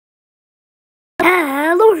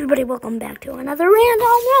everybody, welcome back to another Random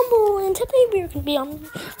Rumble, and today we're going to be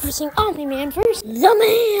versing Omni-Man versus The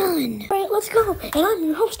Man. Alright, let's go, and I'm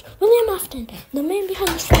your host, William Afton, the man behind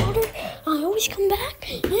the slaughter. I always come back,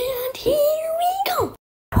 and here we go.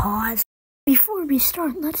 Pause. Before we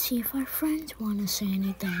start, let's see if our friends want to say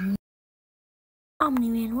anything.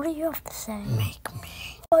 Omni-Man, what do you have to say? Make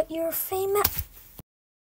me. But you're famous.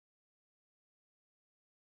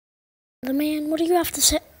 The Man, what do you have to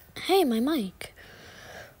say? Hey, my mic.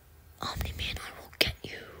 Omni-Man, I will get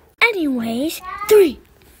you. Anyways, 3,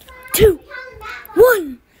 2,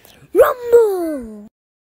 1, rumble!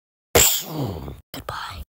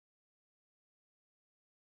 Goodbye.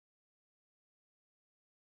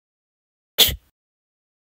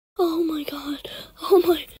 Oh my god. Oh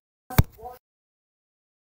my.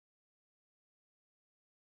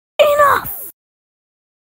 Enough!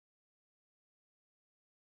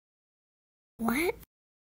 What?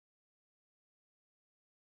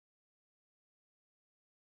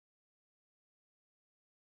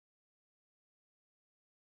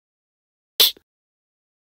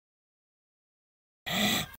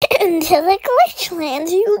 Into the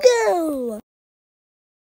glitchland you go!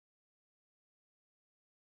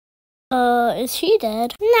 Is he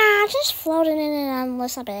dead? Nah, just floating in an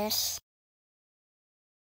endless abyss.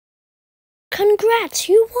 Congrats,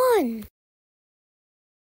 you won!